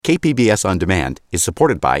KPBS On Demand is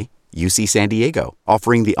supported by UC San Diego,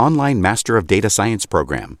 offering the online Master of Data Science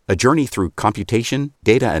program, a journey through computation,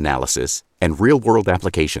 data analysis, and real-world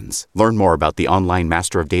applications. Learn more about the online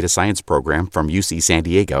Master of Data Science program from UC San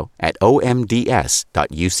Diego at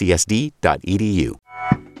omds.ucsd.edu.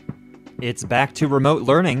 It's back to remote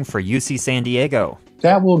learning for UC San Diego.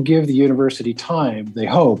 That will give the university time, they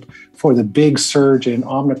hope, for the big surge in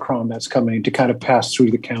Omicron that's coming to kind of pass through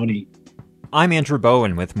the county. I'm Andrew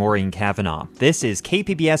Bowen with Maureen Cavanaugh. This is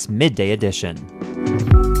KPBS Midday Edition.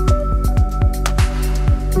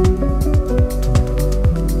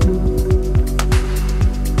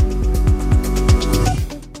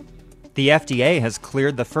 The FDA has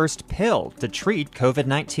cleared the first pill to treat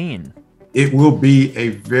COVID-19. It will be a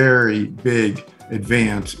very big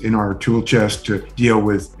advance in our tool chest to deal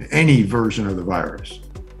with any version of the virus.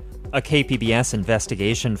 A KPBS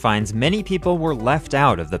investigation finds many people were left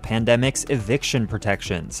out of the pandemic's eviction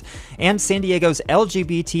protections. And San Diego's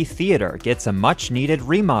LGBT theater gets a much-needed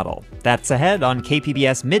remodel. That's ahead on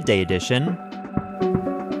KPBS Midday Edition.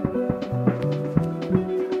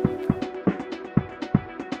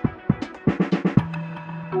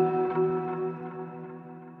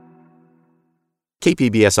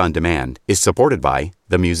 KPBS On Demand is supported by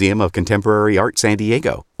the Museum of Contemporary Art San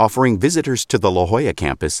Diego, offering visitors to the La Jolla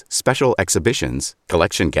campus special exhibitions,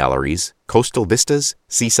 collection galleries, coastal vistas,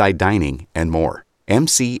 seaside dining, and more.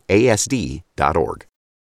 mcasd.org.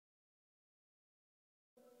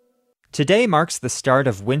 Today marks the start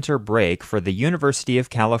of winter break for the University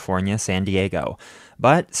of California, San Diego.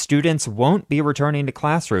 But students won't be returning to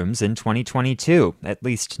classrooms in 2022, at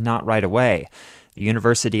least not right away. The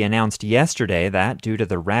university announced yesterday that, due to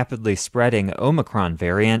the rapidly spreading Omicron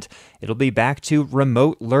variant, it'll be back to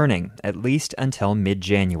remote learning, at least until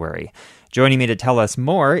mid-January. Joining me to tell us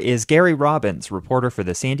more is Gary Robbins, reporter for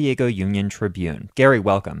the San Diego Union-Tribune. Gary,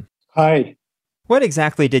 welcome. Hi. What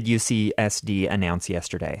exactly did UCSD announce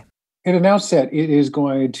yesterday? It announced that it is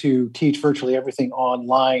going to teach virtually everything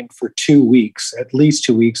online for 2 weeks, at least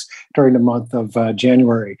 2 weeks, during the month of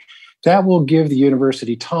January. That will give the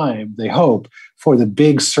university time, they hope, for the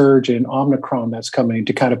big surge in Omicron that's coming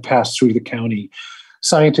to kind of pass through the county.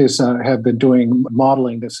 Scientists have been doing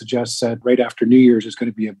modeling that suggests that right after New Year's is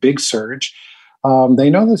going to be a big surge. They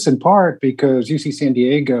know this in part because UC San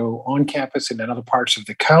Diego on campus and in other parts of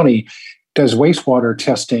the county does wastewater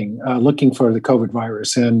testing looking for the COVID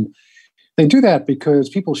virus. And they do that because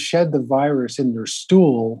people shed the virus in their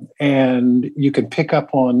stool, and you can pick up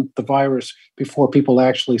on the virus before people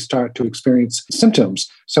actually start to experience symptoms.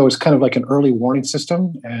 So it's kind of like an early warning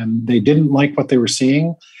system, and they didn't like what they were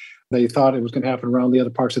seeing. They thought it was going to happen around the other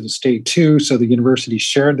parts of the state too, so the university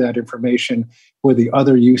shared that information with the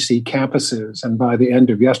other UC campuses. And by the end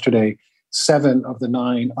of yesterday, 7 of the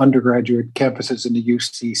 9 undergraduate campuses in the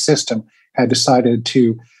UC system had decided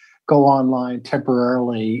to go online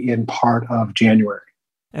temporarily in part of January.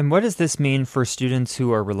 And what does this mean for students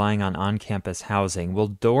who are relying on on-campus housing? Will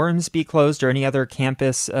dorms be closed or any other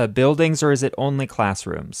campus buildings, or is it only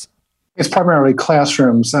classrooms? It's primarily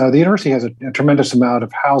classrooms. The university has a tremendous amount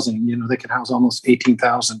of housing. You know, they can house almost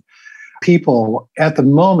 18,000 people. At the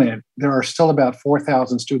moment, there are still about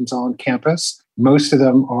 4,000 students on campus. Most of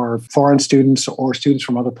them are foreign students or students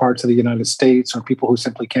from other parts of the United States or people who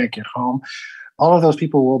simply can't get home. All of those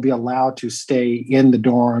people will be allowed to stay in the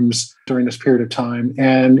dorms during this period of time.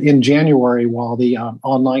 And in January, while the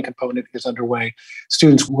online component is underway,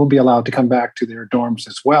 students will be allowed to come back to their dorms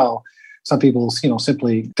as well. Some people,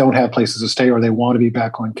 simply don't have places to stay or they want to be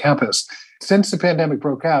back on campus. Since the pandemic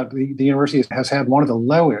broke out, the university has had one of the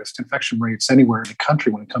lowest infection rates anywhere in the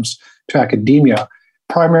country when it comes to academia,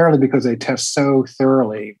 primarily because they test so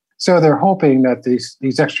thoroughly. So they're hoping that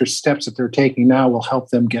these extra steps that they're taking now will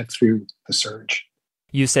help them get through the surge.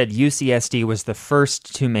 You said UCSD was the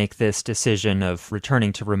first to make this decision of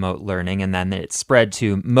returning to remote learning, and then it spread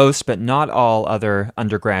to most but not all other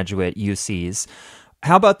undergraduate UCs.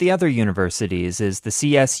 How about the other universities? Is the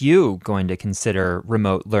CSU going to consider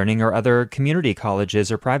remote learning, or other community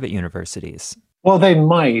colleges or private universities? Well, they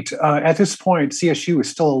might. At this point, CSU is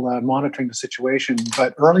still monitoring the situation,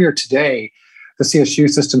 but earlier today, the CSU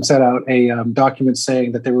system set out a document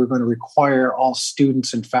saying that they were going to require all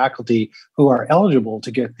students and faculty who are eligible to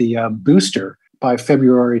get the booster by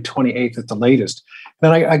February 28th at the latest.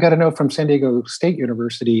 Then I got a note from San Diego State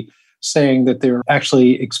University saying that they're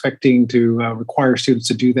actually expecting to require students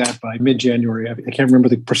to do that by mid-January. I can't remember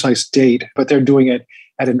the precise date, but they're doing it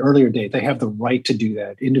at an earlier date. They have the right to do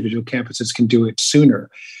that. Individual campuses can do it sooner.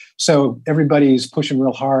 So everybody's pushing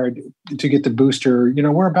real hard to get the booster. You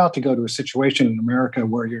know, we're about to go to a situation in America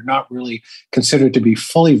where you're not really considered to be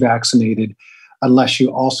fully vaccinated unless you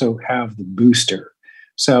also have the booster.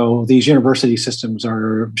 So these university systems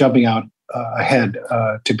are jumping out ahead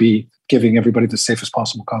to be giving everybody the safest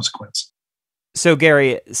possible consequence. So,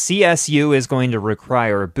 Gary, CSU is going to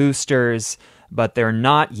require boosters, but they're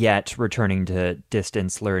not yet returning to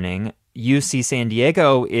distance learning. UC San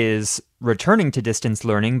Diego is returning to distance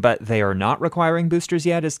learning, but they are not requiring boosters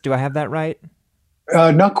yet. Do I have that right?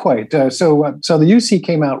 Not quite. So the UC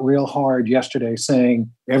came out real hard yesterday saying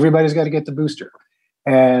everybody's got to get the booster.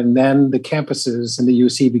 And then the campuses in the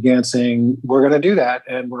UC began saying, we're going to do that.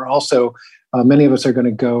 And we're also, many of us are going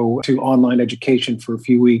to go to online education for a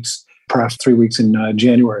few weeks, perhaps 3 weeks in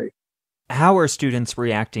January. How are students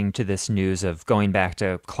reacting to this news of going back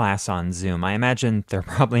to class on Zoom? I imagine they're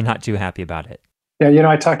probably not too happy about it. Yeah,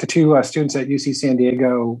 I talked to two students at UC San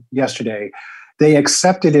Diego yesterday. They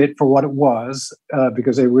accepted it for what it was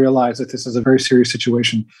because they realized that this is a very serious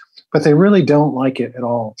situation, but they really don't like it at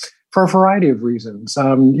all for a variety of reasons.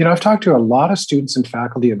 I've talked to a lot of students and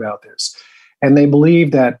faculty about this, and they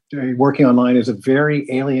believe that working online is a very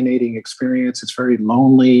alienating experience. It's very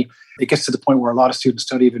lonely. It gets to the point where a lot of students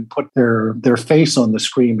don't even put their face on the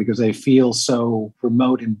screen because they feel so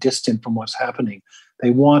remote and distant from what's happening. They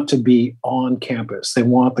want to be on campus. They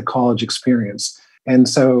want the college experience. And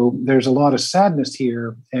so there's a lot of sadness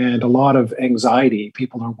here and a lot of anxiety.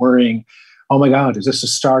 People are worrying, oh my God, is this the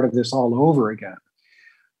start of this all over again?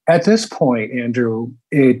 At this point, Andrew,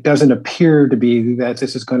 it doesn't appear to be that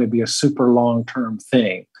this is going to be a super long-term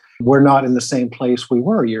thing. We're not in the same place we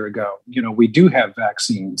were a year ago. We do have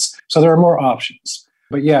vaccines, so there are more options.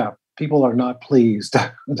 But yeah, people are not pleased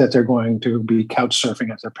that they're going to be couch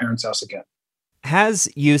surfing at their parents' house again. Has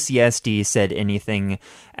UCSD said anything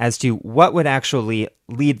as to what would actually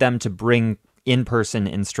lead them to bring in-person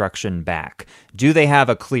instruction back? Do they have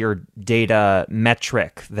a clear data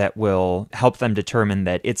metric that will help them determine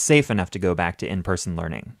that it's safe enough to go back to in-person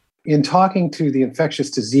learning? In talking to the infectious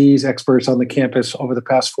disease experts on the campus over the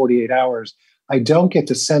past 48 hours, I don't get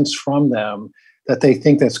the sense from them that they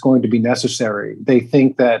think that's going to be necessary. They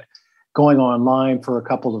think that going online for a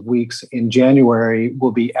couple of weeks in January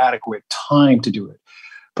will be adequate time to do it.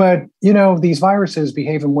 But, these viruses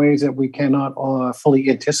behave in ways that we cannot fully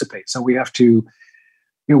anticipate. So we have to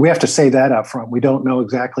say that up front. We don't know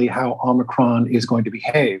exactly how Omicron is going to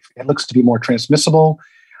behave. It looks to be more transmissible.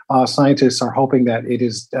 Scientists are hoping that it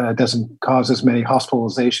doesn't cause as many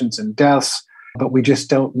hospitalizations and deaths, but we just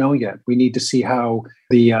don't know yet. We need to see how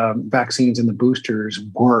the vaccines and the boosters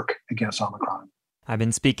work against Omicron. I've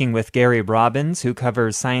been speaking with Gary Robbins, who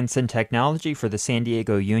covers science and technology for the San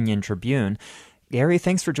Diego Union-Tribune. Gary,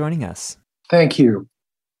 thanks for joining us. Thank you.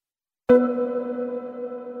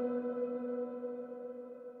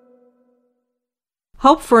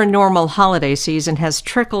 Hope for a normal holiday season has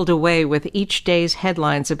trickled away with each day's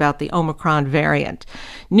headlines about the Omicron variant.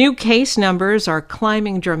 New case numbers are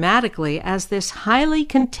climbing dramatically as this highly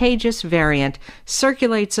contagious variant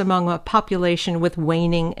circulates among a population with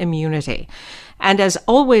waning immunity. And as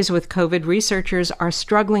always with COVID, researchers are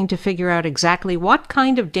struggling to figure out exactly what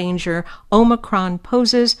kind of danger Omicron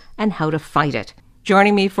poses and how to fight it.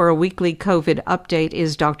 Joining me for a weekly COVID update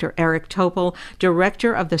is Dr. Eric Topol,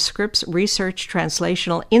 director of the Scripps Research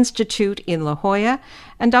Translational Institute in La Jolla.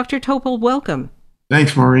 And Dr. Topol, welcome.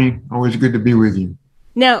 Thanks, Maureen. Always good to be with you.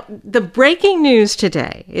 Now, the breaking news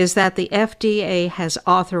today is that the FDA has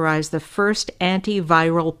authorized the first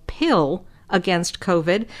antiviral pill against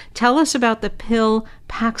COVID. Tell us about the pill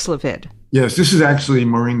Paxlovid. Yes, this is actually,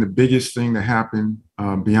 Maureen, the biggest thing that happened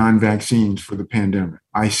beyond vaccines for the pandemic.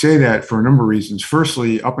 I say that for a number of reasons.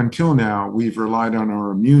 Firstly, up until now, we've relied on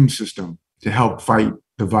our immune system to help fight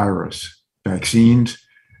the virus, vaccines,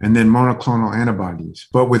 and then monoclonal antibodies.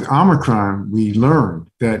 But with Omicron, we learned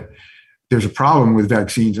that there's a problem with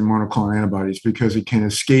vaccines and monoclonal antibodies because it can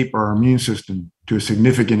escape our immune system to a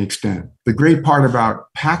significant extent. The great part about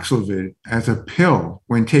Paxlovid as a pill,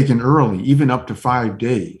 when taken early, even up to 5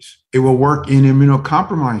 days, it will work in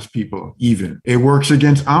immunocompromised people even. It works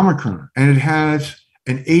against Omicron, and it has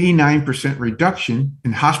an 89% reduction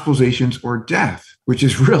in hospitalizations or death, which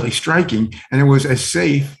is really striking. And it was as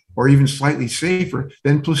safe or even slightly safer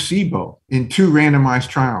than placebo in 2 randomized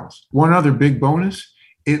trials. One other big bonus,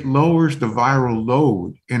 it lowers the viral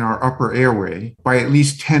load in our upper airway by at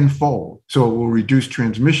least 10-fold. So it will reduce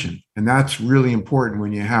transmission. And that's really important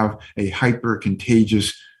when you have a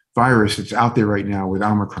hyper-contagious virus that's out there right now with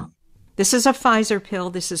Omicron. This is a Pfizer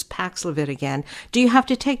pill. This is Paxlovid again. Do you have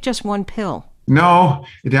to take just one pill? No,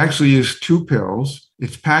 it actually is 2 pills.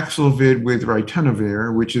 It's Paxlovid with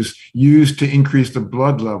ritonavir, which is used to increase the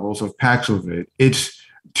blood levels of Paxlovid. It's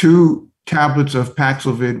 2 tablets of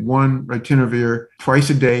Paxlovid, 1 ritonavir, twice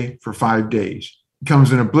a day for 5 days. It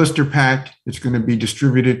comes in a blister pack. It's going to be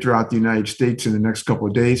distributed throughout the United States in the next couple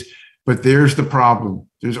of days. But there's the problem.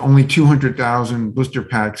 There's only 200,000 blister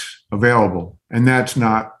packs available, and that's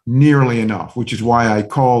not nearly enough, which is why I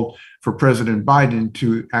called for President Biden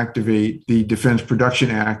to activate the Defense Production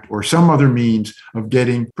Act or some other means of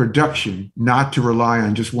getting production, not to rely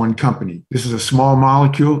on just one company. This is a small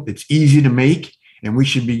molecule. It's easy to make, and we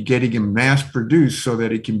should be getting it mass produced so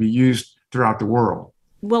that it can be used throughout the world.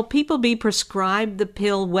 Will people be prescribed the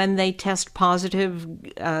pill when they test positive,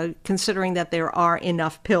 considering that there are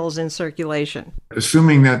enough pills in circulation?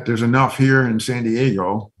 Assuming that there's enough here in San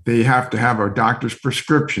Diego, they have to have a doctor's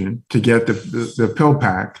prescription to get the pill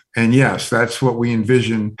pack. And yes, that's what we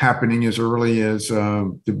envision happening as early as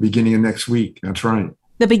the beginning of next week. That's right.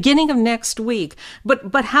 The beginning of next week.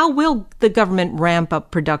 But how will the government ramp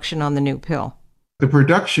up production on the new pill? The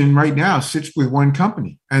production right now sits with one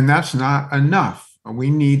company, and that's not enough.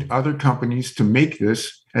 We need other companies to make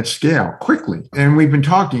this at scale quickly. And we've been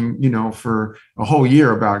talking, for a whole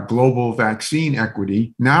year about global vaccine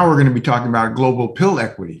equity. Now we're going to be talking about global pill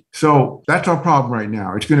equity. So that's our problem right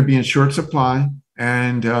now. It's going to be in short supply,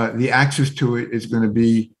 and the access to it is going to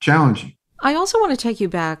be challenging. I also want to take you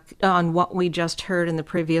back on what we just heard in the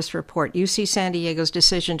previous report, UC San Diego's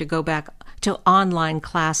decision to go back to online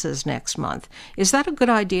classes next month. Is that a good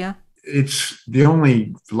idea? It's the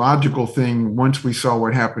only logical thing once we saw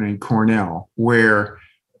what happened in Cornell, where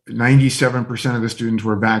 97% of the students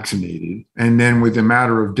were vaccinated. And then with a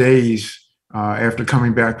matter of days after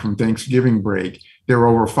coming back from Thanksgiving break, there were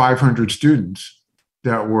over 500 students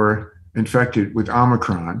that were infected with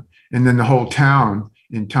Omicron. And then the whole town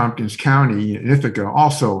in Tompkins County, in Ithaca,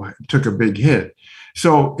 also took a big hit.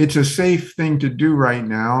 So it's a safe thing to do right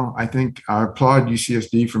now. I think I applaud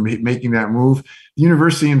UCSD for making that move. The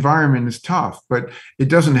university environment is tough, but it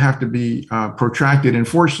doesn't have to be protracted.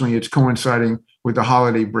 Unfortunately, it's coinciding with the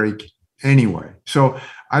holiday break anyway. So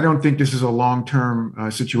I don't think this is a long-term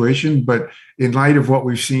situation, but in light of what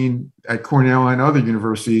we've seen at Cornell and other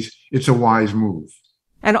universities, it's a wise move.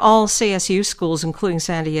 And all CSU schools, including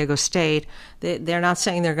San Diego State, they're not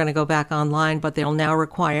saying they're going to go back online, but they'll now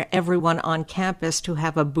require everyone on campus to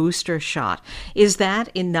have a booster shot. Is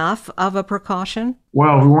that enough of a precaution?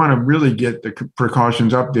 Well, if we want to really get the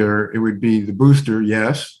precautions up there, it would be the booster,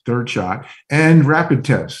 yes, third shot, and rapid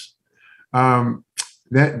tests.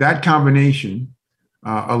 That combination,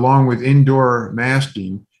 along with indoor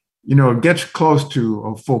masking, gets close to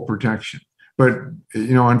a full protection. But,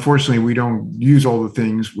 unfortunately, we don't use all the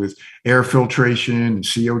things with air filtration,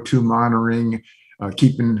 CO2 monitoring,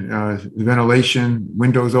 keeping ventilation,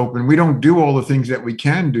 windows open. We don't do all the things that we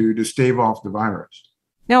can do to stave off the virus.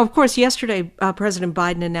 Now, of course, yesterday, President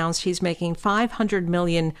Biden announced he's making 500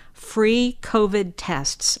 million free COVID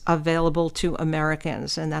tests available to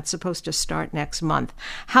Americans, and that's supposed to start next month.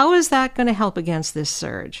 How is that going to help against this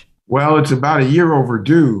surge? Well, it's about a year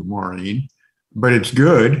overdue, Maureen, but it's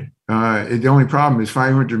good. The only problem is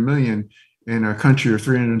 500 million in a country of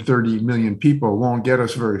 330 million people won't get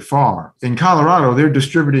us very far. In Colorado, they're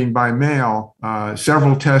distributing by mail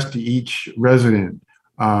several tests to each resident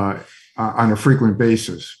on a frequent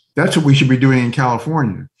basis. That's what we should be doing in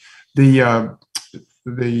California. The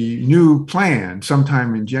new plan,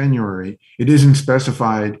 sometime in January, it isn't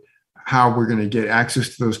specified how we're going to get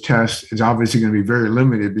access to those tests. It's obviously going to be very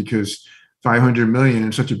limited because 500 million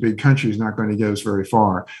in such a big country is not going to get us very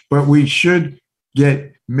far. But we should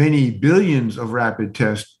get many billions of rapid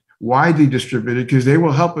tests widely distributed because they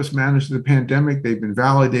will help us manage the pandemic. They've been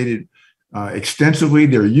validated extensively.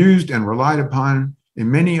 They're used and relied upon in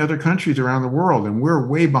many other countries around the world, and we're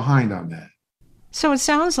way behind on that. So it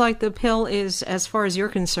sounds like the pill is, as far as you're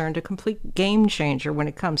concerned, a complete game changer when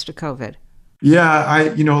it comes to COVID. Yeah,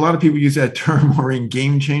 a lot of people use that term, Maureen,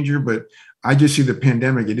 game changer, but I just see the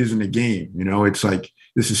pandemic, it isn't a game. It's like,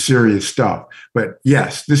 this is serious stuff. But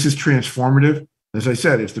yes, this is transformative. As I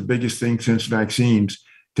said, it's the biggest thing since vaccines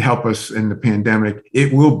to help us in the pandemic.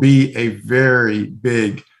 It will be a very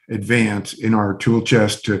big advance in our tool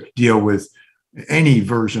chest to deal with any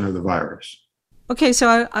version of the virus. Okay,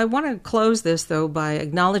 so I want to close this, though, by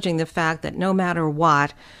acknowledging the fact that no matter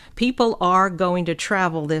what, people are going to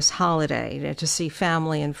travel this holiday to see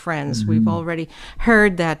family and friends. Mm-hmm. We've already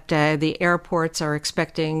heard that the airports are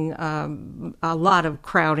expecting a lot of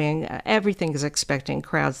crowding. Everything is expecting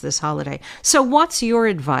crowds this holiday. So what's your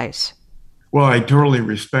advice? Well, I totally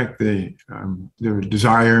respect the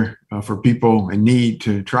desire for people and need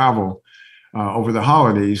to travel over the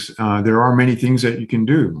holidays. There are many things that you can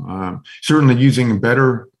do. Certainly using a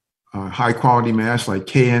better high quality mask like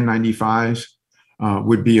KN95s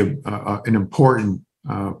would be an important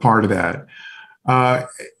part of that. I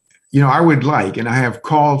would like, and I have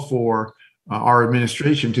called for our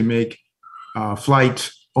administration to make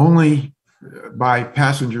flights only by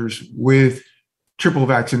passengers with triple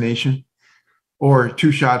vaccination or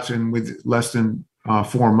 2 shots and with less than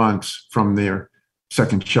 4 months from their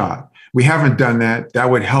second shot. We haven't done that. That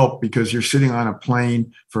would help because you're sitting on a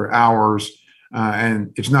plane for hours,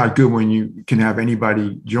 and it's not good when you can have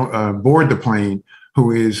anybody board the plane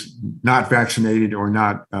who is not vaccinated or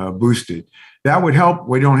not boosted. That would help.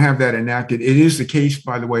 We don't have that enacted. It is the case,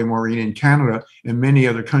 by the way, Maureen, in Canada and many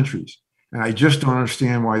other countries. And I just don't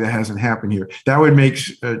understand why that hasn't happened here. That would make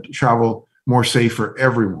travel more safe for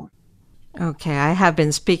everyone. Okay, I have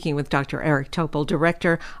been speaking with Dr. Eric Topol,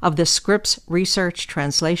 director of the Scripps Research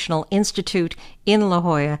Translational Institute in La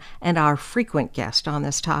Jolla, and our frequent guest on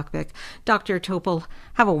this topic. Dr. Topol,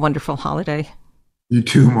 have a wonderful holiday. You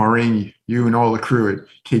too, Maureen, you and all the crew at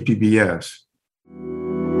KPBS.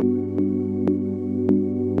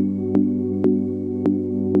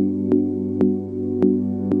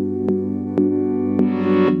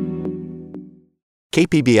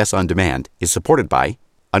 KPBS On Demand is supported by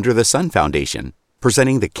Under the Sun Foundation,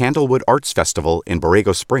 presenting the Candlewood Arts Festival in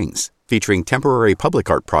Borrego Springs, featuring temporary public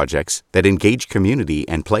art projects that engage community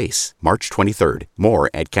and place. March 23rd. More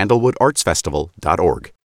at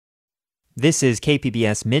candlewoodartsfestival.org. This is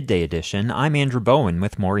KPBS Midday Edition. I'm Andrew Bowen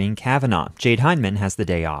with Maureen Cavanaugh. Jade Hindman has the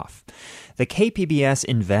day off. The KPBS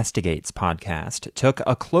Investigates podcast took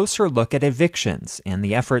a closer look at evictions and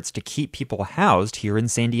the efforts to keep people housed here in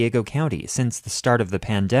San Diego County since the start of the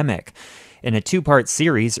pandemic. In a 2-part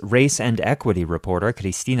series, race and equity reporter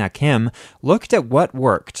Cristina Kim looked at what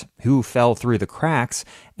worked, who fell through the cracks,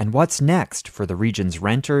 and what's next for the region's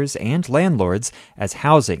renters and landlords as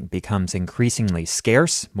housing becomes increasingly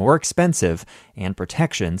scarce, more expensive, and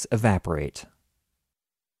protections evaporate.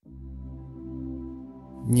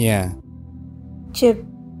 Yeah. Chip.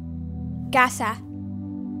 Casa.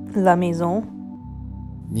 La maison.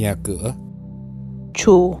 Nhà cửa.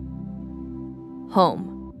 Chỗ. Home.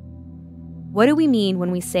 What do we mean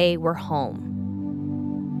when we say we're home?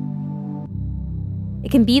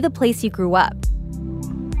 It can be the place you grew up,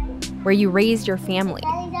 where you raised your family,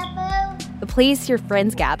 the place your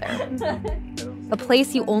friends gather, a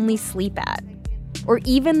place you only sleep at, or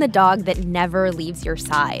even the dog that never leaves your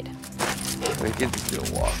side.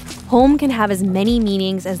 Home can have as many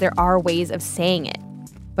meanings as there are ways of saying it.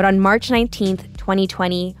 But on March 19th,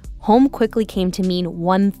 2020, home quickly came to mean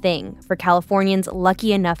one thing for Californians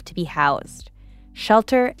lucky enough to be housed: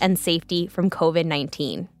 shelter and safety from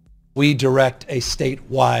COVID-19. We direct a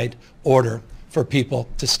statewide order for people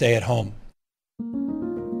to stay at home.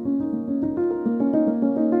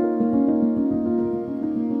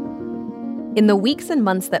 In the weeks and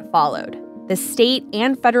months that followed, the state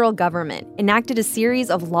and federal government enacted a series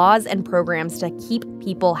of laws and programs to keep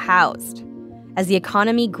people housed. As the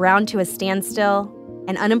economy ground to a standstill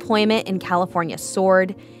and unemployment in California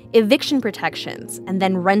soared, eviction protections and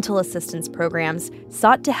then rental assistance programs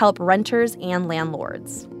sought to help renters and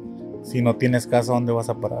landlords. Si no tienes casa, ¿dónde vas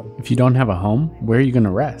a parar? If you don't have a home, where are you going to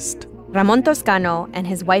rest? Ramon Toscano and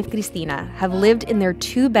his wife Cristina have lived in their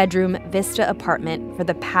 2-bedroom Vista apartment for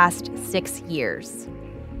the past 6 years.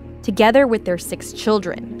 Together with their 6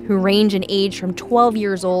 children, who range in age from 12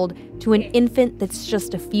 years old to an infant that's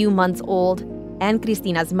just a few months old, and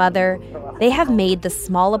Cristina's mother, they have made the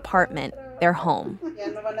small apartment their home.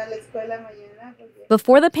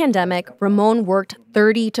 Before the pandemic, Ramon worked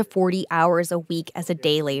 30 to 40 hours a week as a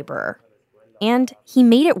day laborer. And he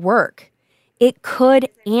made it work. It could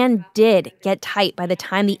and did get tight by the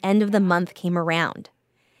time the end of the month came around.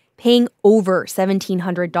 Paying over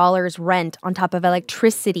 $1,700 rent on top of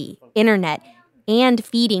electricity, internet, and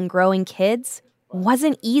feeding growing kids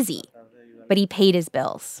wasn't easy, but he paid his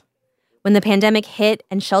bills. When the pandemic hit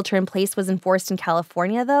and shelter-in-place was enforced in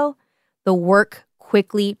California, though, the work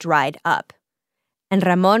quickly dried up. And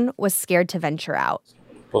Ramon was scared to venture out.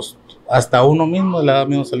 Pues hasta uno mismo le da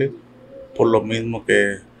miedo salir. Por lo mismo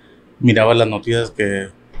que miraba las noticias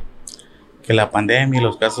que la pandemia y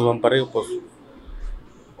los casos van para arriba, pues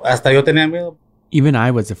hasta yo tenía miedo. Even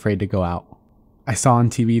I was afraid to go out. I saw on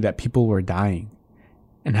TV that people were dying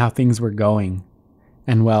and how things were going.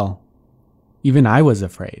 And well, even I was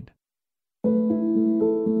afraid.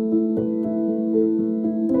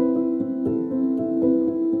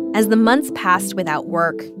 As the months passed without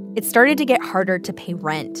work, it started to get harder to pay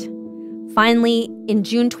rent. Finally, in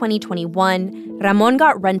June 2021, Ramon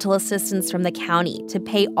got rental assistance from the county to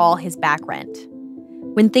pay all his back rent.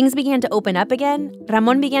 When things began to open up again,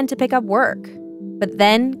 Ramon began to pick up work. But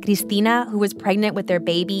then Cristina, who was pregnant with their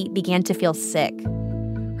baby, began to feel sick.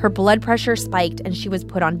 Her blood pressure spiked and she was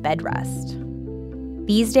put on bed rest.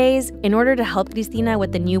 These days, in order to help Cristina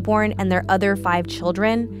with the newborn and their other 5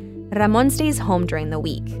 children, Ramon stays home during the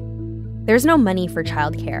week. There's no money for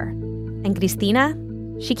childcare. And Cristina,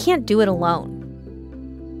 she can't do it alone.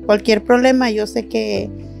 Cualquier problema, yo sé que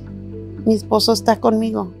mi esposo está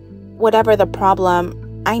conmigo. Whatever the problem,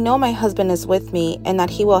 I know my husband is with me and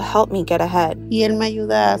that he will help me get ahead. Y él me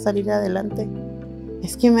ayuda a salir adelante.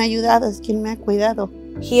 Es quien me ha ayudado, es quien me ha cuidado.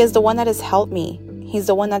 He is the one that has helped me. He's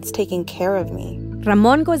the one that's taking care of me.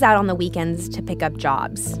 Ramon goes out on the weekends to pick up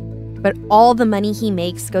jobs. But all the money he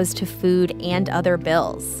makes goes to food and other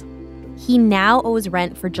bills. He now owes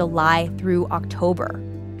rent for July through October.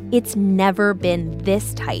 It's never been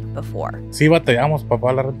this tight before. Sí batallamos para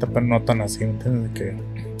pagar la renta, pero no tan así, ¿entiendes?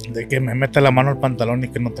 De que me meta la mano al pantalón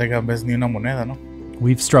y que no traiga a veces ni una moneda, ¿no?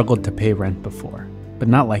 We've struggled to pay rent before, but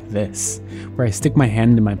not like this, where I stick my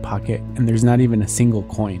hand in my pocket and there's not even a single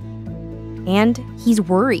coin. And he's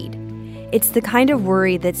worried. It's the kind of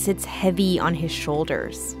worry that sits heavy on his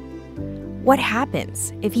shoulders. What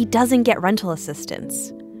happens if he doesn't get rental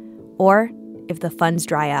assistance? Or if the funds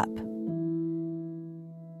dry up?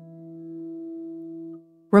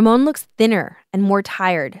 Ramon looks thinner and more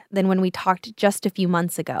tired than when we talked just a few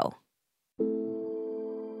months ago.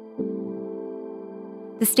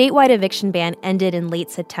 The statewide eviction ban ended in late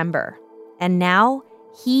September, and now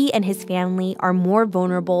he and his family are more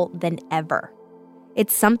vulnerable than ever.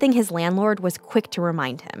 It's something his landlord was quick to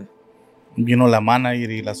remind him. Vino la manager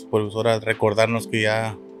y la supervisora a recordarnos que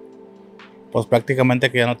ya, pues prácticamente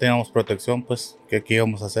que ya no teníamos protección, pues, que qué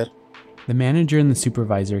íbamos a hacer. The manager and the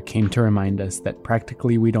supervisor came to remind us that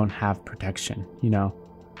practically we don't have protection, you know.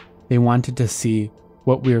 They wanted to see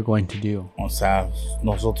what we were going to do. O sea,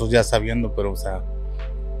 nosotros ya sabiendo, pero, o sea,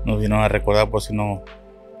 nos vinieron a recordar por si no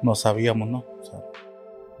sabíamos, ¿no? O sea.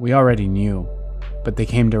 We already knew, but they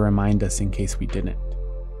came to remind us in case we didn't.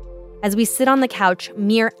 As we sit on the couch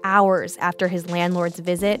mere hours after his landlord's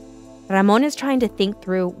visit, Ramon is trying to think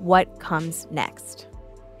through what comes next.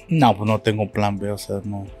 No, pues no tengo plan B, o sea,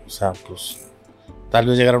 no, o sea, pues tal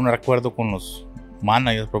vez llegar a un acuerdo con los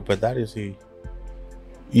managers, propietarios y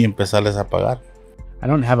empezarles a pagar. I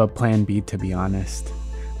don't have a plan B, to be honest.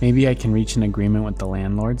 Maybe I can reach an agreement with the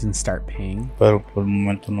landlords and start paying. Pero por el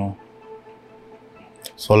momento no.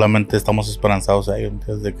 Solamente estamos esperanzados a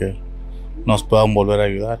ellos, de que nos puedan volver a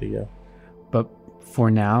ayudar y ya. But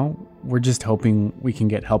for now, we're just hoping we can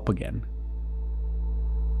get help again.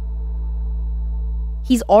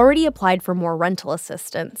 He's already applied for more rental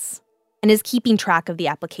assistance and is keeping track of the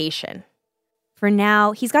application. For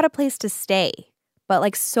now, he's got a place to stay. But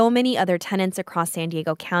like so many other tenants across San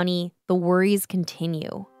Diego County, the worries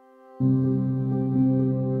continue.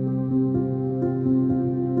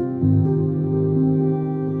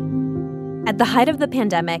 At the height of the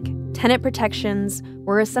pandemic, tenant protections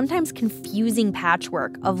were a sometimes confusing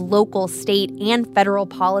patchwork of local, state, and federal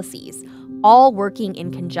policies, all working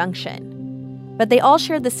in conjunction. But they all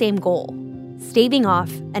shared the same goal: staving off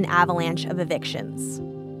an avalanche of evictions.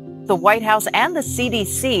 The White House and the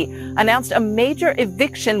CDC announced a major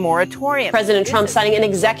eviction moratorium. President Trump signing an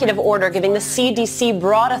executive order giving the CDC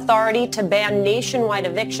broad authority to ban nationwide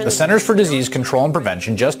evictions. The Centers for Disease Control and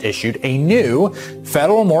Prevention just issued a new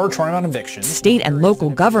federal moratorium on evictions. State and local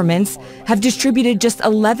governments have distributed just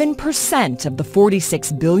 11% of the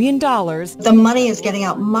 $46 billion. The money is getting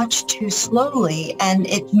out much too slowly, and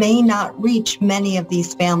it may not reach many of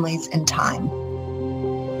these families in time.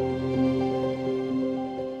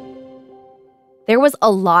 There was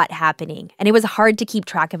a lot happening, and it was hard to keep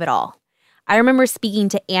track of it all. I remember speaking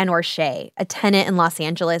to Anne O'Shea, a tenant in Los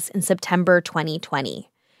Angeles, in September 2020.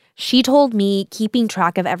 She told me keeping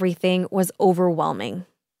track of everything was overwhelming.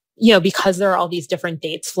 You know, because there are all these different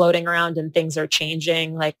dates floating around and things are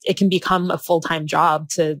changing, like it can become a full-time job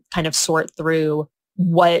to kind of sort through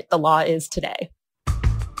what the law is today.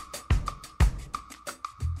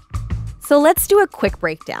 So let's do a quick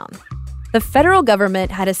breakdown. The federal government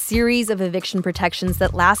had a series of eviction protections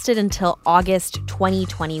that lasted until August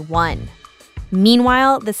 2021.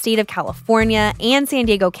 Meanwhile, the state of California and San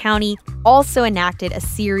Diego County also enacted a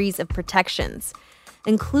series of protections,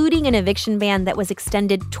 including an eviction ban that was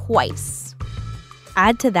extended twice.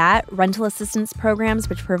 Add to that rental assistance programs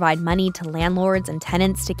which provide money to landlords and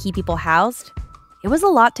tenants to keep people housed. It was a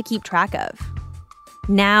lot to keep track of.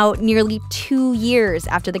 Now, nearly 2 years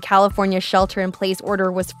after the California shelter-in-place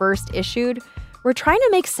order was first issued, we're trying to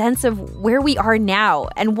make sense of where we are now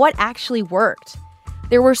and what actually worked.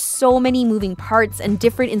 There were so many moving parts and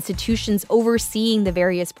different institutions overseeing the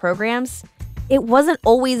various programs. it wasn't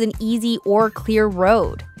always an easy or clear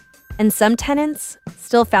road, and some tenants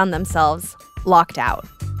still found themselves locked out.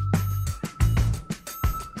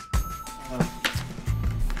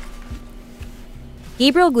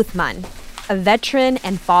 Gabriel Guzman, a veteran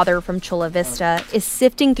and father from Chula Vista, is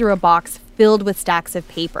sifting through a box filled with stacks of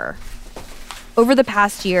paper. Over the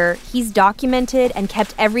past year, he's documented and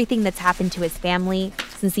kept everything that's happened to his family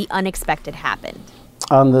since the unexpected happened.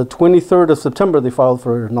 On the 23rd of September, they filed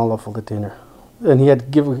for a non-lawful detainer. And the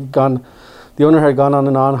owner had gone on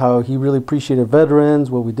and on how he really appreciated veterans,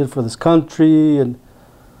 what we did for this country, and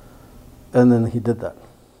then he did that.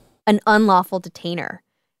 An unlawful detainer.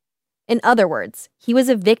 In other words, he was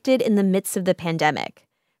evicted in the midst of the pandemic,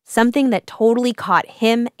 something that totally caught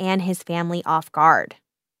him and his family off guard.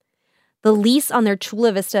 The lease on their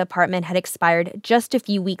Chula Vista apartment had expired just a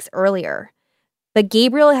few weeks earlier, but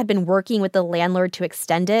Gabriel had been working with the landlord to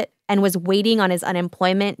extend it and was waiting on his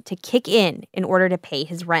unemployment to kick in order to pay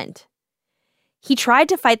his rent. He tried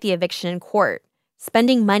to fight the eviction in court,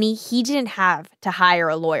 spending money he didn't have to hire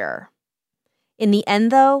a lawyer. In the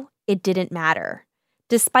end, though, it didn't matter.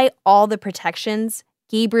 Despite all the protections,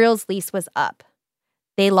 Gabriel's lease was up.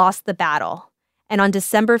 They lost the battle, and on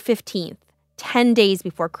December 15th, 10 days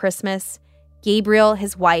before Christmas, Gabriel,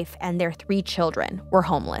 his wife, and their 3 children were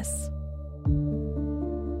homeless.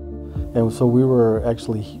 And so we were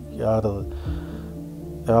actually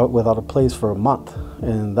without a place for a month,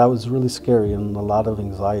 and that was really scary and a lot of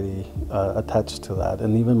anxiety attached to that.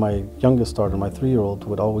 And even my youngest daughter, my 3-year-old,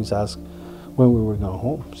 would always ask when we were going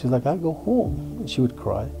home. She's like, "I go home." And she would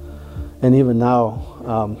cry. And even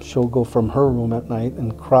now, she'll go from her room at night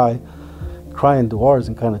and cry into ours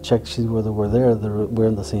and kind of check whether we're there, we're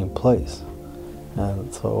in the same place.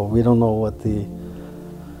 And so we don't know what the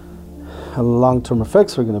long-term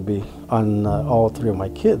effects are going to be on all 3 of my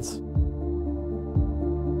kids.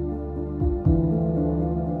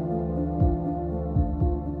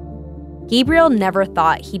 Gabriel never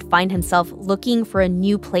thought he'd find himself looking for a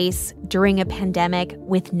new place during a pandemic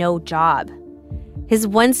with no job. His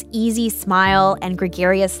once easy smile and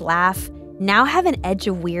gregarious laugh now have an edge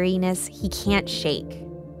of weariness he can't shake.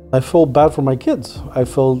 I feel bad for my kids. I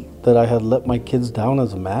feel that I had let my kids down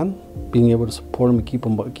as a man, being able to support them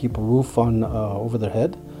and keep a roof on over their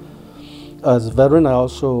head. As a veteran, I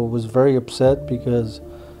also was very upset because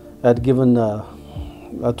I'd given a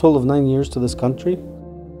total of 9 years to this country.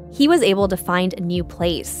 He was able to find a new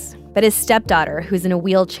place, but his stepdaughter, who's in a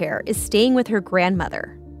wheelchair, is staying with her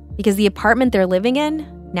grandmother because the apartment they're living in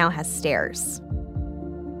now has stairs.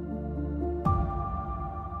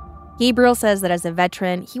 Gabriel says that as a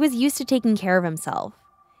veteran, he was used to taking care of himself.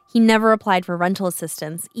 He never applied for rental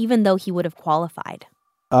assistance, even though he would have qualified.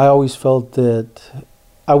 I always felt that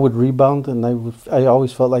I would rebound, and I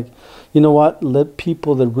always felt like, you know what, let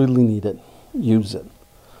people that really need it use it.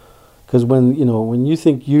 Because when you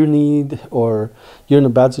think you need or you're in a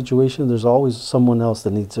bad situation, there's always someone else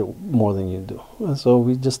that needs it more than you do. And so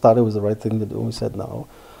we just thought it was the right thing to do. We said, no,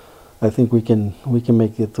 I think we can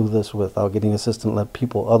make it through this without getting assistance. Let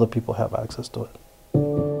other people have access to it.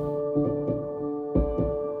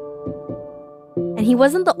 And he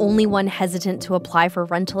wasn't the only one hesitant to apply for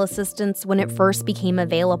rental assistance when it first became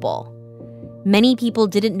available. Many people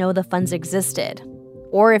didn't know the funds existed,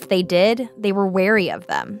 or if they did, they were wary of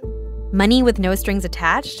them. Money with no strings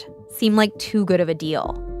attached seemed like too good of a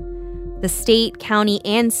deal. The state, county,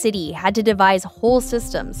 and city had to devise whole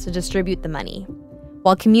systems to distribute the money,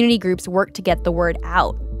 while community groups worked to get the word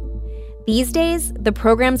out. These days, the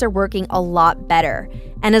programs are working a lot better,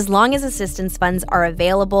 and as long as assistance funds are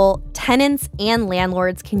available, tenants and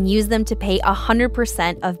landlords can use them to pay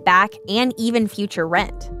 100% of back and even future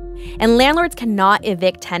rent. And landlords cannot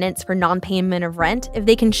evict tenants for non-payment of rent if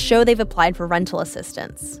they can show they've applied for rental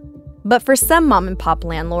assistance. But for some mom-and-pop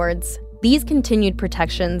landlords, these continued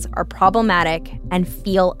protections are problematic and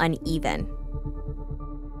feel uneven.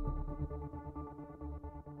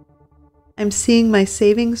 I'm seeing my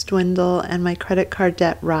savings dwindle and my credit card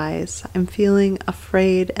debt rise. I'm feeling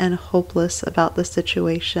afraid and hopeless about the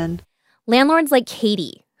situation. Landlords like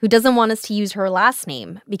Katie, who doesn't want us to use her last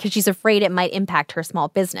name because she's afraid it might impact her small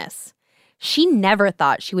business. She never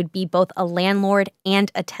thought she would be both a landlord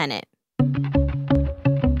and a tenant.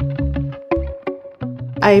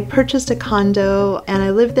 I purchased a condo and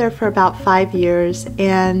I lived there for about 5 years,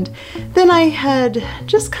 and then I had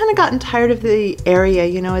just kind of gotten tired of the area.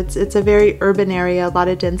 It's a very urban area, a lot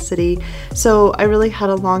of density, so I really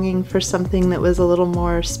had a longing for something that was a little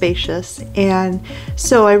more spacious. And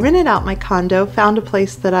so I rented out my condo, found a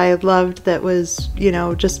place that I loved that was,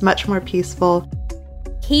 just much more peaceful.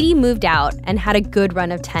 Katie moved out and had a good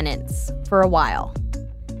run of tenants for a while.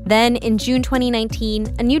 Then, in June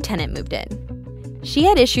 2019, a new tenant moved in. She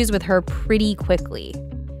had issues with her pretty quickly.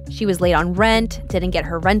 She was late on rent, didn't get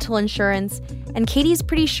her rental insurance, and Katie's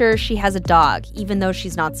pretty sure she has a dog, even though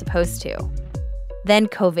she's not supposed to. Then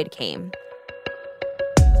COVID came.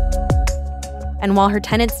 And while her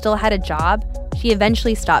tenant still had a job, she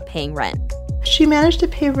eventually stopped paying rent. She managed to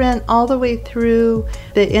pay rent all the way through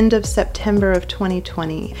the end of September of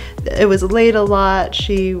 2020. It was late a lot.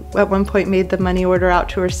 She, at one point, made the money order out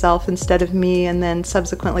to herself instead of me, and then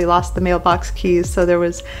subsequently lost the mailbox keys. So there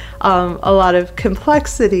was a lot of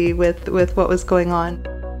complexity with what was going on.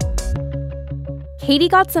 Katie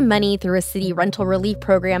got some money through a city rental relief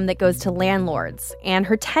program that goes to landlords, and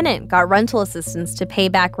her tenant got rental assistance to pay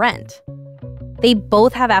back rent. They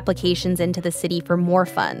both have applications into the city for more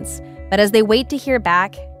funds, but as they wait to hear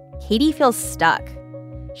back, Katie feels stuck.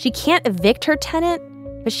 She can't evict her tenant,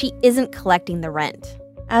 but she isn't collecting the rent.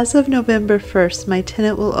 As of November 1st, my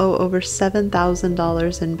tenant will owe over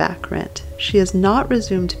 $7,000 in back rent. She has not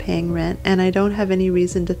resumed paying rent, and I don't have any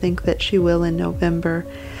reason to think that she will in November.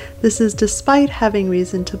 This is despite having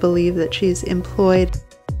reason to believe that she's employed.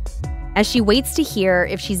 As she waits to hear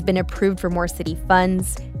if she's been approved for more city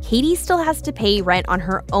funds, Katie still has to pay rent on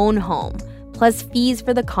her own home, plus fees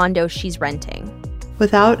for the condo she's renting.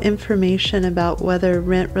 Without information about whether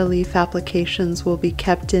rent relief applications will be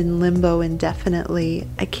kept in limbo indefinitely,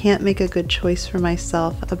 I can't make a good choice for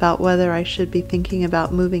myself about whether I should be thinking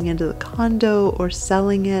about moving into the condo or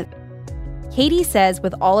selling it. Katie says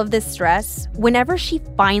with all of this stress, whenever she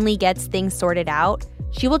finally gets things sorted out,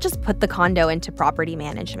 she will just put the condo into property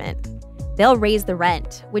management. They'll raise the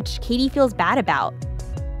rent, which Katie feels bad about.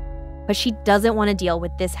 But she doesn't want to deal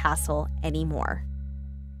with this hassle anymore.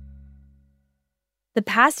 The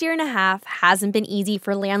past year and a half hasn't been easy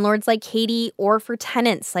for landlords like Katie or for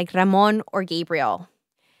tenants like Ramon or Gabriel.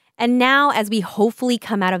 And now, as we hopefully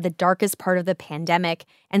come out of the darkest part of the pandemic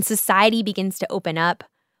and society begins to open up,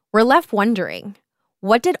 we're left wondering,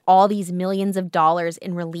 what did all these millions of dollars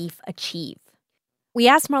in relief achieve? We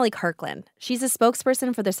asked Molly Kirkland. She's a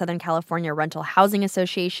spokesperson for the Southern California Rental Housing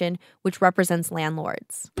Association, which represents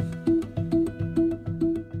landlords.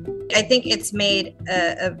 I think it's made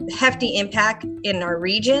a hefty impact in our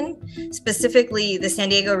region. Specifically, the San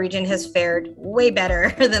Diego region has fared way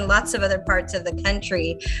better than lots of other parts of the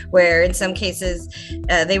country, where in some cases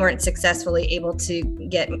they weren't successfully able to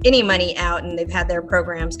get any money out, and they've had their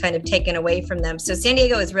programs kind of taken away from them. So San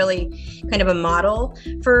Diego is really kind of a model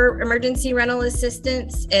for emergency rental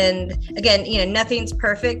assistance. And again, nothing's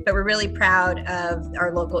perfect, but we're really proud of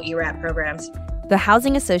our local ERAP programs. The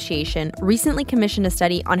Housing Association recently commissioned a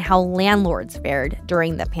study on how landlords fared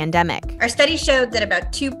during the pandemic. Our study showed that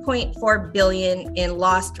about $2.4 billion in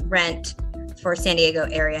lost rent for San Diego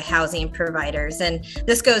area housing providers. And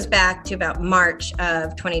this goes back to about March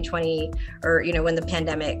of 2020, or, when the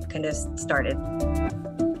pandemic kind of started.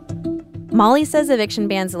 Molly says eviction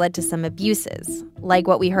bans led to some abuses, like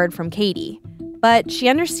what we heard from Katie, but she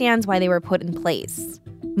understands why they were put in place.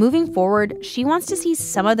 Moving forward, she wants to see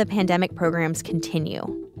some of the pandemic programs continue.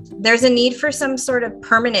 There's a need for some sort of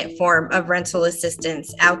permanent form of rental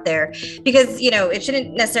assistance out there because, it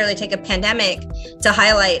shouldn't necessarily take a pandemic to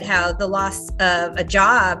highlight how the loss of a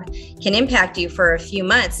job can impact you for a few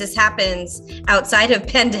months. This happens outside of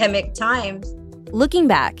pandemic times. Looking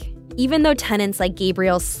back, even though tenants like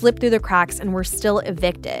Gabriel slipped through the cracks and were still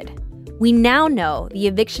evicted, we now know the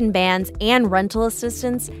eviction bans and rental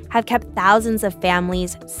assistance have kept thousands of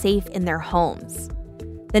families safe in their homes.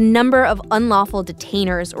 The number of unlawful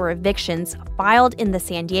detainers or evictions filed in the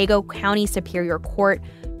San Diego County Superior Court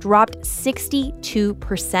dropped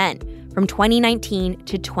 62% from 2019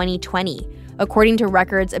 to 2020, according to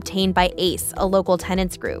records obtained by ACE, a local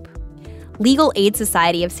tenants group. Legal Aid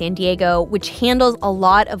Society of San Diego, which handles a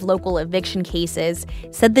lot of local eviction cases,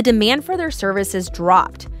 said the demand for their services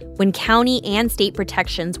dropped when county and state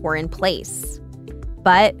protections were in place.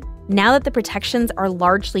 But now that the protections are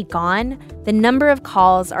largely gone, the number of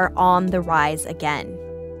calls are on the rise again.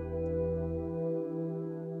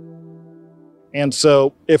 And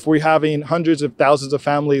so if we're having hundreds of thousands of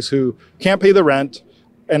families who can't pay the rent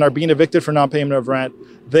and are being evicted for non-payment of rent,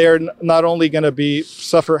 they're not only going to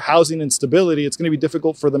suffer housing instability, it's going to be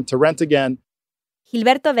difficult for them to rent again.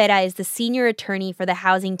 Gilberto Vera is the senior attorney for the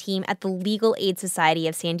housing team at the Legal Aid Society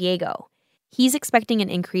of San Diego. He's expecting an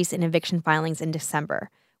increase in eviction filings in December,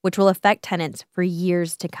 which will affect tenants for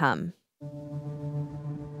years to come.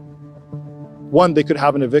 One, they could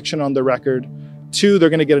have an eviction on the record. 2, they're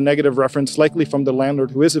going to get a negative reference, likely from the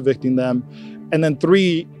landlord who is evicting them. And then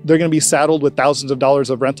 3, they're going to be saddled with thousands of dollars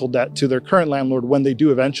of rental debt to their current landlord when they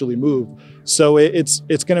do eventually move. So it's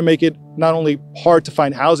going to make it not only hard to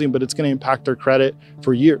find housing, but it's going to impact their credit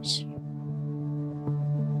for years.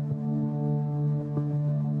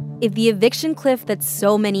 If the eviction cliff that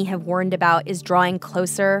so many have warned about is drawing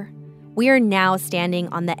closer, we are now standing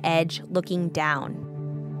on the edge looking down.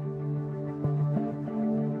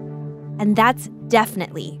 And that's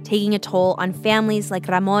definitely taking a toll on families like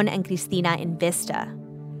Ramon and Cristina in Vista.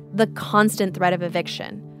 The constant threat of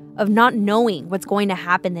eviction, of not knowing what's going to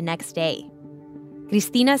happen the next day.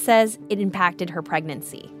 Cristina says it impacted her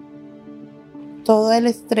pregnancy. Todo el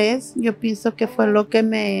estrés, yo pienso que fue lo que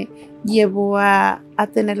me llevó a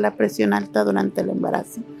tener la presión alta durante el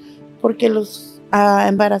embarazo. Porque los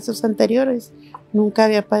embarazos anteriores nunca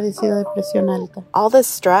había padecido de presión alta. All this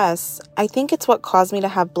stress, I think it's what caused me to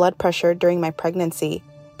have blood pressure during my pregnancy.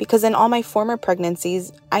 Because in all my former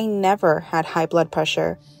pregnancies, I never had high blood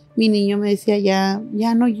pressure. Mi niño me decía, ya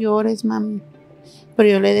no llores, mami. Pero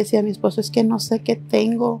yo le decía a mi esposo, es que no sé qué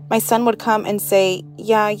tengo. My son would come and say,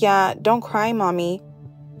 yeah, don't cry, mommy.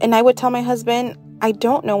 And I would tell my husband, I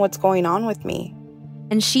don't know what's going on with me.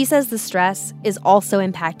 And she says the stress is also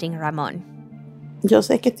impacting Ramon. Yo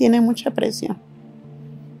sé que tiene mucha presión.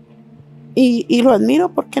 Y lo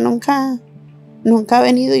admiro porque nunca ha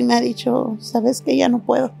venido y me ha dicho, sabes que ya no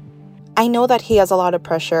puedo. I know that he has a lot of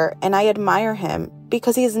pressure, and I admire him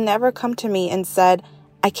because he's never come to me and said,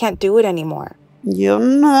 I can't do it anymore. Yo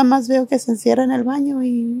nada más veo que se encierra en el baño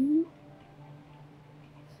y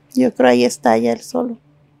yo creo ahí está ya él solo.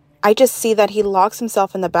 I just see that he locks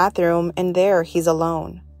himself in the bathroom and there he's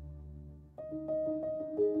alone.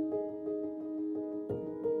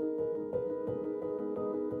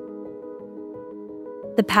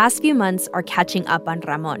 The past few months are catching up on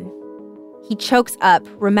Ramon. He chokes up,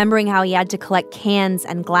 remembering how he had to collect cans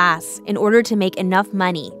and glass in order to make enough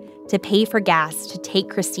money to pay for gas to take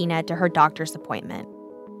Cristina to her doctor's appointment.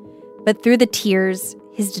 But through the tears,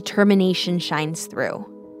 his determination shines through.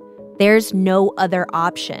 There's no other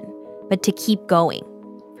option but to keep going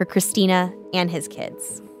for Cristina and his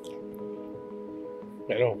kids.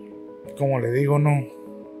 Pero, como le digo, no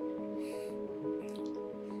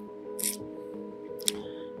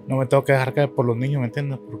me tengo que dejar caer por los niños, ¿me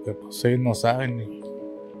entiendes? Porque pues ellos no saben y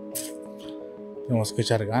tenemos que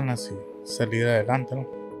echar ganas y salir adelante, ¿no?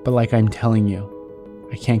 But like I'm telling you,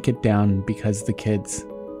 I can't get down because the kids,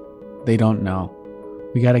 they don't know.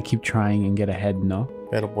 We gotta keep trying and get ahead, ¿no?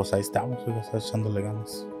 Pero pues ahí estamos, echándole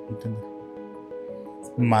ganas, ¿entiendes?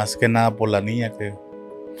 Más que nada por la niña que,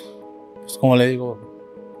 pues como le digo,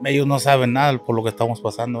 ellos no saben nada por lo que estamos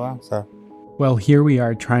pasando, ¿eh? O sea. Well, here we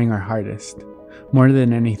are trying our hardest. More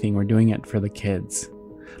than anything, we're doing it for the kids.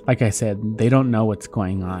 Like I said, they don't know what's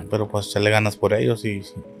going on. Pero pues echarle ganas por ellos y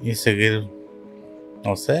seguir,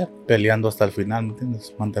 no sé, peleando hasta el final, ¿me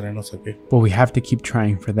entiendes? Mantenernos aquí. But we have to keep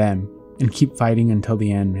trying for them and keep fighting until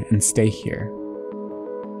the end and stay here.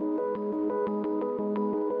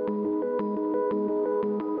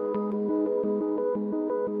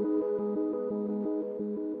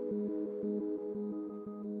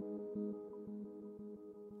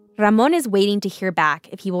 Ramon is waiting to hear back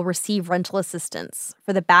if he will receive rental assistance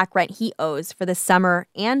for the back rent he owes for the summer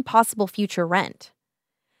and possible future rent.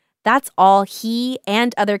 That's all he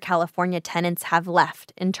and other California tenants have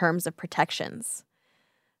left in terms of protections.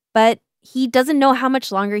 But he doesn't know how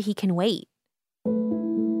much longer he can wait.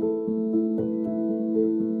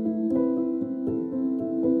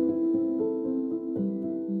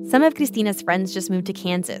 Some of Cristina's friends just moved to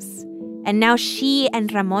Kansas, and now she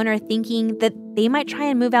and Ramon are thinking that they might try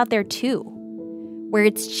and move out there too, where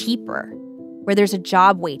it's cheaper, where there's a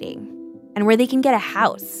job waiting, and where they can get a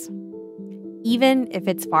house, even if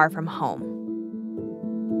it's far from home.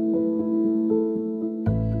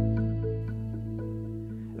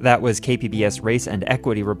 That was KPBS race and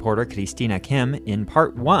equity reporter Cristina Kim in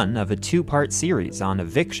part 1 of a 2-part series on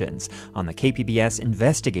evictions on the KPBS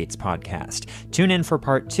Investigates podcast. Tune in for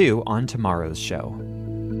part 2 on tomorrow's show.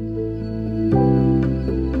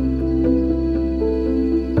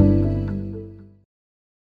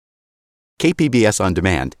 KPBS On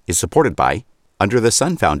Demand is supported by Under the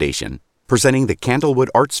Sun Foundation, presenting the Candlewood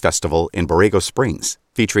Arts Festival in Borrego Springs,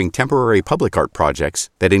 featuring temporary public art projects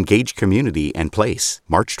that engage community and place.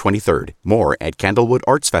 March 23rd. More at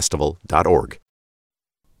candlewoodartsfestival.org.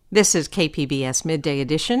 This is KPBS Midday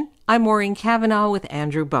Edition. I'm Maureen Cavanaugh with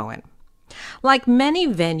Andrew Bowen. Like many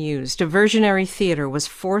venues, Diversionary Theater was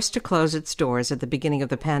forced to close its doors at the beginning of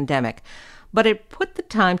the pandemic. but it put the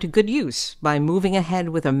time to good use by moving ahead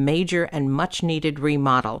with a major and much-needed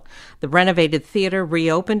remodel. The renovated theater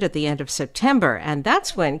reopened at the end of September, and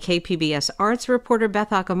that's when KPBS arts reporter Beth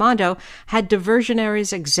Accomando had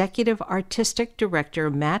Diversionary's executive artistic director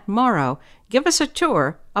Matt Morrow give us a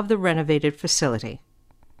tour of the renovated facility.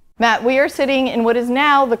 Matt, we are sitting in what is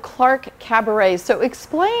now the Clark Cabaret. So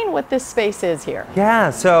explain what this space is here.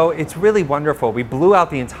 Yeah, so it's really wonderful. We blew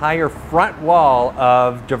out the entire front wall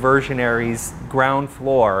of Diversionary's ground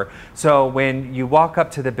floor. So when you walk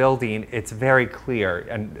up to the building, it's very clear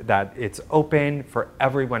and that it's open for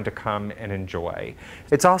everyone to come and enjoy.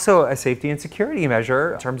 It's also a safety and security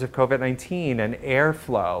measure in terms of COVID-19 and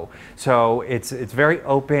airflow. So it's very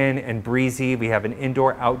open and breezy. We have an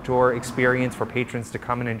indoor-outdoor experience for patrons to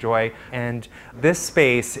come and enjoy. And this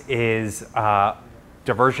space is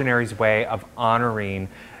Diversionary's way of honoring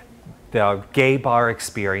the gay bar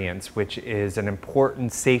experience, which is an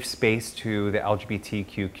important safe space to the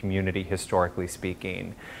LGBTQ community, historically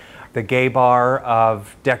speaking. The gay bar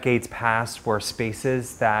of decades past were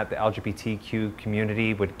spaces that the LGBTQ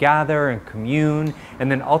community would gather and commune,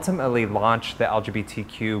 and then ultimately launch the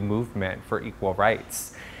LGBTQ movement for equal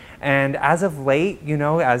rights. And as of late, you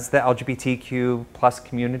know, as the LGBTQ plus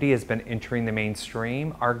community has been entering the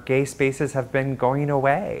mainstream, our gay spaces have been going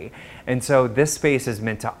away. And so this space is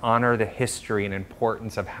meant to honor the history and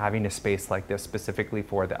importance of having a space like this specifically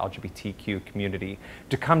for the LGBTQ community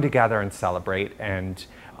to come together and celebrate and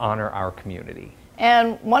honor our community.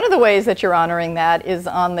 And one of the ways that you're honoring that is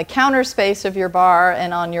on the counter space of your bar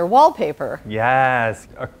and on your wallpaper. Yes,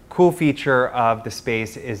 a cool feature of the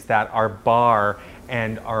space is that our bar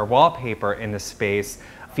and our wallpaper in the space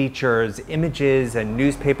features images and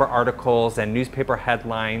newspaper articles and newspaper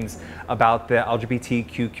headlines about the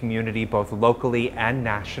LGBTQ community, both locally and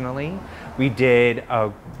nationally. We did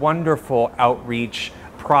a wonderful outreach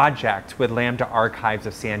project with Lambda Archives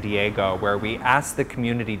of San Diego, where we asked the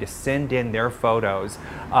community to send in their photos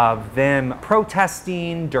of them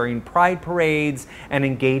protesting during pride parades and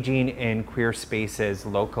engaging in queer spaces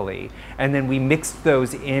locally. And then we mixed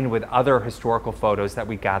those in with other historical photos that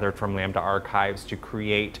we gathered from Lambda Archives to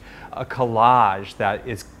create a collage that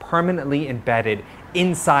is permanently embedded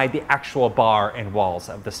inside the actual bar and walls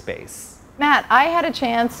of the space. Matt, I had a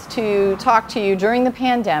chance to talk to you during the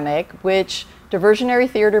pandemic, which Diversionary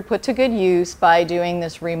Theater put to good use by doing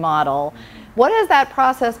this remodel. What has that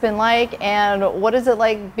process been like, and what is it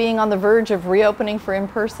like being on the verge of reopening for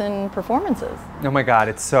in-person performances? Oh my God,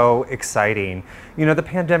 it's so exciting. You know, the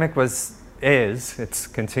pandemic it's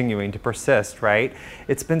continuing to persist, right?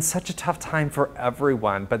 It's been such a tough time for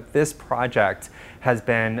everyone, but this project has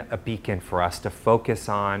been a beacon for us to focus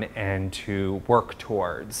on and to work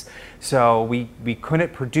towards. So we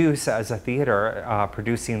couldn't produce as a theater,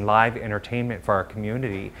 producing live entertainment for our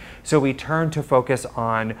community. So we turned to focus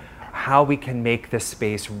on how we can make this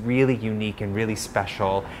space really unique and really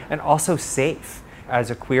special and also safe. As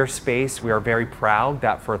a queer space, we are very proud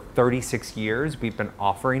that for 36 years we've been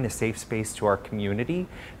offering a safe space to our community.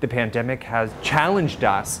 The pandemic has challenged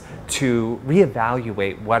us to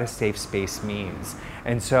reevaluate what a safe space means.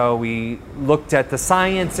 And so we looked at the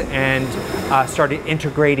science and started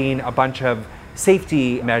integrating a bunch of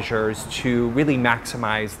safety measures to really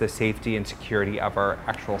maximize the safety and security of our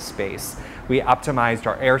actual space. We optimized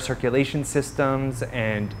our air circulation systems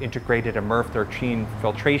and integrated a MERV 13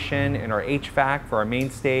 filtration in our HVAC for our main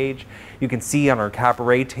stage. You can see on our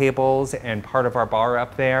cabaret tables, and part of our bar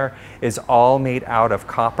up there is all made out of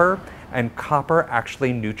copper. And copper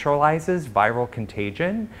actually neutralizes viral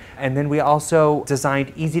contagion. And then we also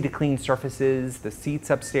designed easy to clean surfaces. The seats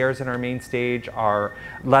upstairs in our main stage are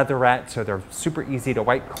leatherette, so they're super easy to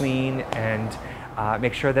wipe clean and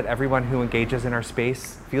make sure that everyone who engages in our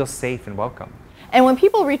space feels safe and welcome. And when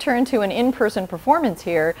people return to an in-person performance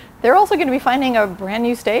here, they're also going to be finding a brand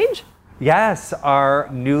new stage? Yes, our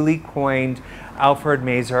newly coined Alfred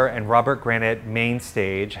Mazer and Robert Granite main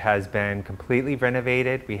stage has been completely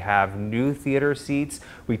renovated. We have new theater seats.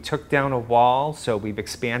 We took down a wall, so we've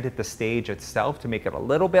expanded the stage itself to make it a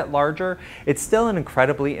little bit larger. It's still an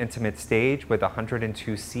incredibly intimate stage with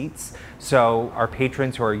 102 seats. So our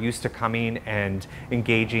patrons who are used to coming and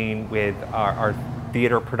engaging with our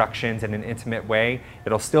theater productions in an intimate way,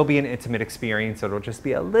 it'll still be an intimate experience. It'll just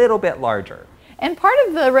be a little bit larger. And part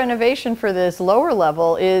of the renovation for this lower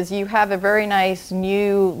level is you have a very nice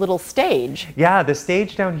new little stage. Yeah, the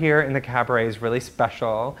stage down here in the cabaret is really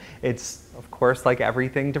special. It's, of course, like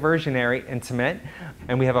everything Diversionary, intimate.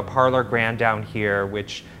 And we have a parlor grand down here,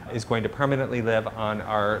 which is going to permanently live on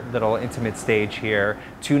our little intimate stage here.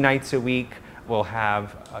 2 nights a week, We'll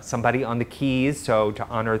have somebody on the keys, so to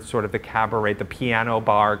honor sort of the cabaret, the piano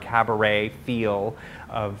bar cabaret feel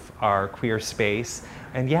of our queer space.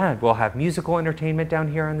 And yeah, we'll have musical entertainment down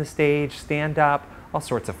here on the stage, stand up, all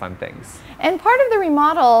sorts of fun things. And part of the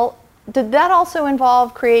remodel, did that also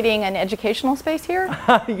involve creating an educational space here?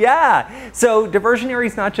 Yeah, so Diversionary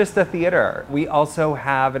is not just a theater. We also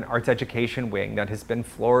have an arts education wing that has been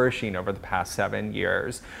flourishing over the past 7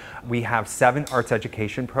 years. We have 7 arts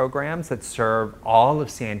education programs that serve all of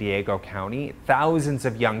San Diego County, thousands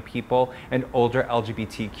of young people and older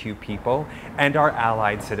LGBTQ people, and our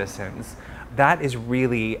allied citizens. That is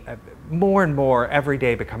really more and more every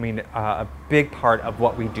day becoming a big part of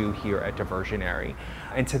what we do here at Diversionary.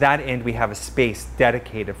 And to that end, we have a space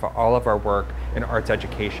dedicated for all of our work in arts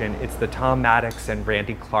education. It's the Tom Maddox and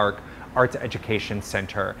Randy Clark Arts Education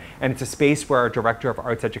Center. And it's a space where our Director of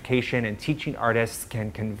Arts Education and teaching artists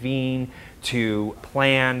can convene to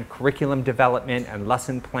plan curriculum development and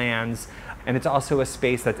lesson plans. And it's also a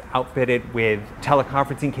space that's outfitted with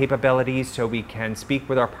teleconferencing capabilities so we can speak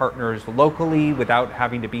with our partners locally without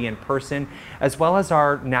having to be in person, as well as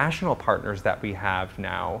our national partners that we have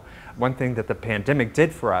now. One thing that the pandemic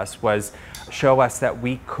did for us was show us that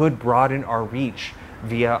we could broaden our reach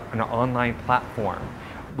via an online platform.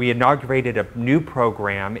 We inaugurated a new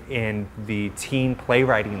program in the Teen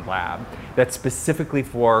Playwriting Lab that's specifically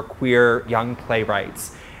for queer young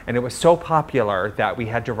playwrights. And it was so popular that we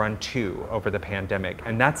had to run 2 over the pandemic.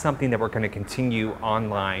 And that's something that we're going to continue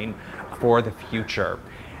online for the future.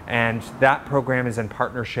 And that program is in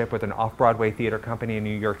partnership with an off-Broadway theater company in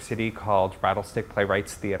New York City called Rattlestick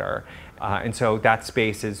Playwrights Theater. And so that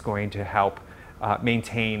space is going to help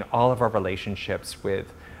maintain all of our relationships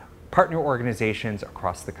with partner organizations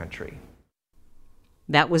across the country.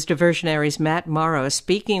 That was Diversionary's Matt Morrow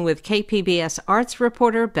speaking with KPBS arts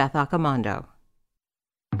reporter Beth Accomando.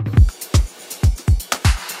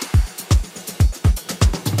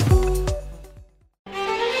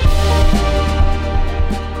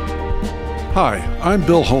 Hi, I'm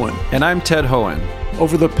Bill Hohen. And I'm Ted Hohen.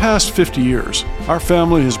 Over the past 50 years, our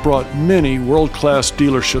family has brought many world-class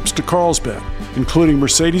dealerships to Carlsbad, including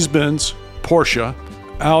Mercedes-Benz, Porsche,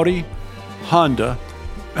 Audi, Honda,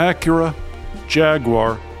 Acura,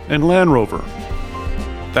 Jaguar, and Land Rover.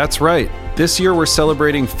 That's right. This year we're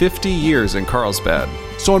celebrating 50 years in Carlsbad.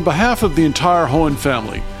 So on behalf of the entire Hohen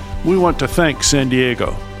family, we want to thank San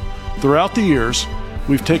Diego. Throughout the years,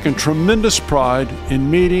 we've taken tremendous pride in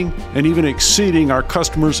meeting and even exceeding our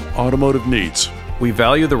customers' automotive needs. We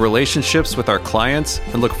value the relationships with our clients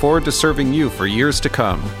and look forward to serving you for years to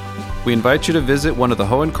come. We invite you to visit one of the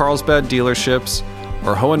Hohen Carlsbad dealerships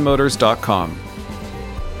or hohenmotors.com.